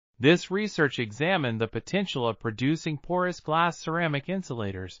This research examined the potential of producing porous glass ceramic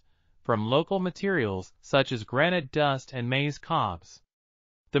insulators from local materials such as granite dust and maize cobs.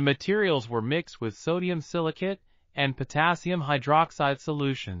 The materials were mixed with sodium silicate and potassium hydroxide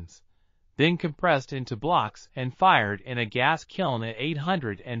solutions, then compressed into blocks and fired in a gas kiln at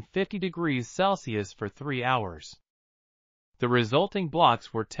 850 degrees Celsius for 3 hours. The resulting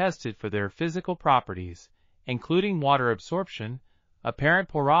blocks were tested for their physical properties, including water absorption, apparent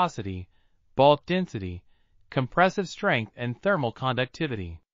porosity, bulk density, compressive strength, and thermal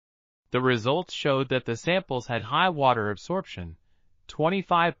conductivity. The results showed that the samples had high water absorption,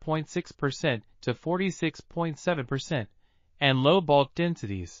 25.6% to 46.7%, and low bulk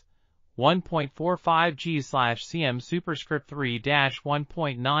densities, 1.45 g/cm superscript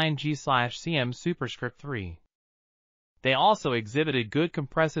 3-1.9 g/cm superscript 3. They also exhibited good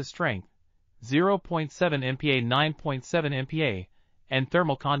compressive strength, 0.7 MPa, 9.7 MPa, and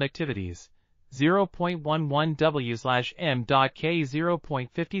thermal conductivities, 0.11 W/m.K,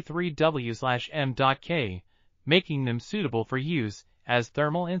 0.53 W/m.K, making them suitable for use as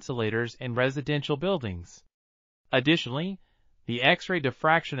thermal insulators in residential buildings. Additionally, the X-ray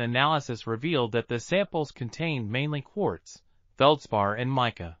diffraction analysis revealed that the samples contained mainly quartz, feldspar, and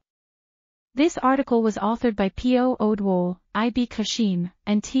mica. This article was authored by P.O. Odewole, I.B. Kashim,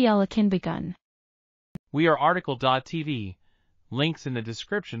 and T.L. Akinbogun. We are RTCLTV. Links in the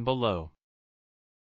description below.